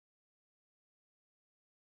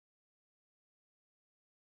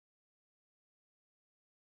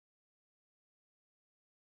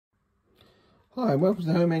Hi and welcome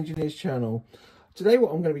to the Home Engineers channel. Today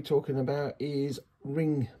what I'm going to be talking about is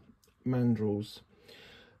ring mandrels.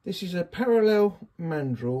 This is a parallel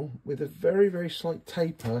mandrel with a very slight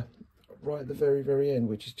taper right at the very end,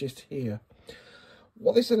 which is just here.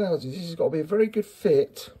 What this allows is this has got to be a very good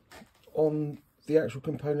fit on the actual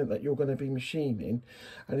component that you're going to be machining,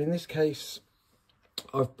 and in this case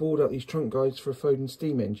I've bored out these trunk guides for a Foden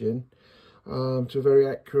steam engine to a very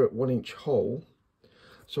accurate 1-inch hole.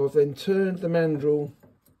 So I've then turned the mandrel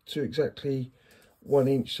to exactly 1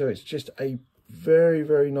 inch, so it's just a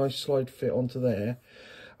very nice slide fit onto there.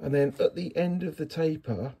 And then at the end of the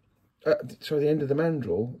taper, the end of the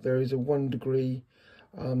mandrel, there is a 1 degree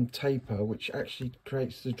taper, which actually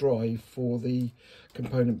creates the drive for the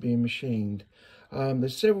component being machined.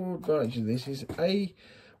 There's several advantages of this. Is A,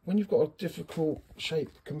 when you've got a difficult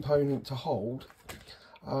shaped component to hold,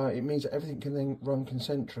 it means that everything can then run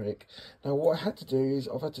concentric. Now what I had to do is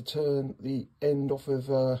I've had to turn the end off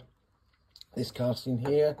of this casting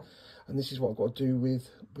here, and this is what I've got to do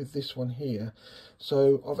with this one here.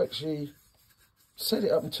 So I've actually set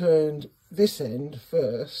it up and turned this end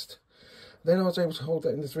first, then I was able to hold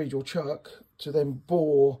that in the 3-jaw chuck to then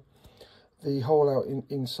bore the hole out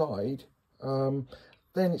inside.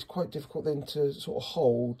 Then it's quite difficult then to sort of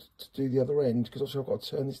hold to do the other end, because obviously I've got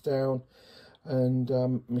to turn this down and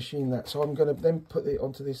machine that. So I'm going to then put it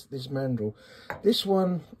onto this mandrel. This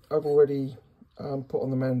one I've already put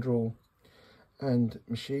on the mandrel and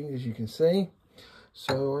machined, as you can see.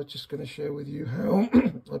 So I'm just going to share with you how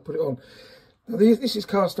I put it on. Now this is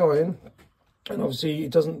cast iron, and obviously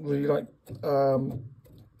it doesn't really like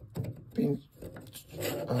being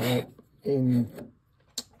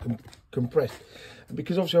compressed, and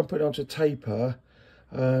because obviously I'm putting it onto a taper,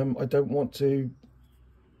 I don't want to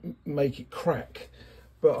make it crack,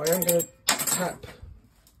 but I am going to tap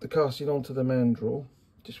the casting onto the mandrel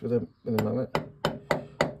just with a mallet.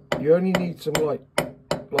 You only need some light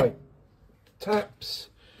taps.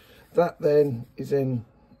 That then is then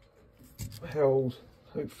held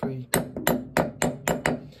hopefully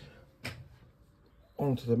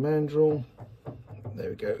onto the mandrel. There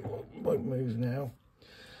we go, it won't move now.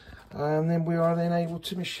 And then we are then able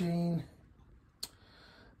to machine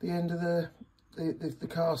the end of the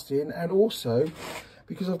casting. And also,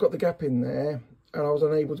 because I've got the gap in there and I was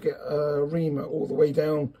unable to get a reamer all the way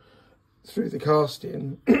down through the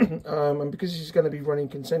casting, and because this is going to be running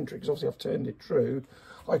concentric, because obviously I've turned it true,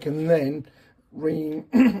 I can then ream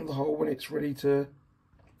the hole when it's ready to,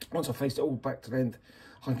 once I've faced it all back to length,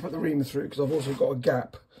 I can put the reamer through, because I've also got a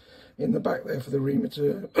gap in the back there for the reamer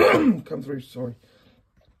to come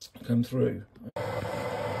through.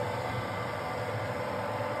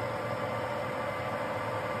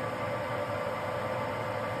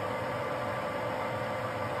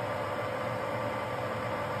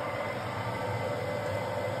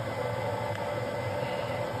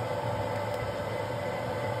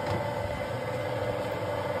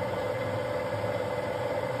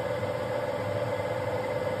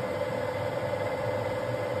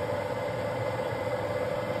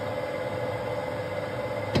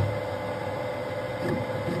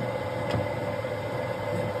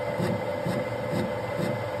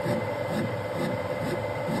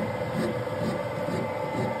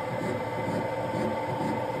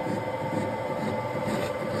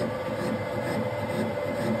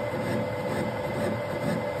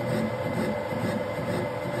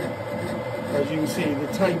 As you can see, the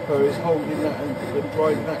taper is holding that and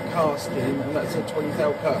driving that casting, and that's a 20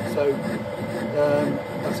 thou cut, so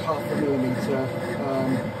that's 0.5 millimetre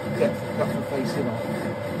depth of cut from facing off,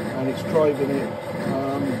 and it's driving it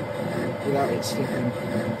without it slipping.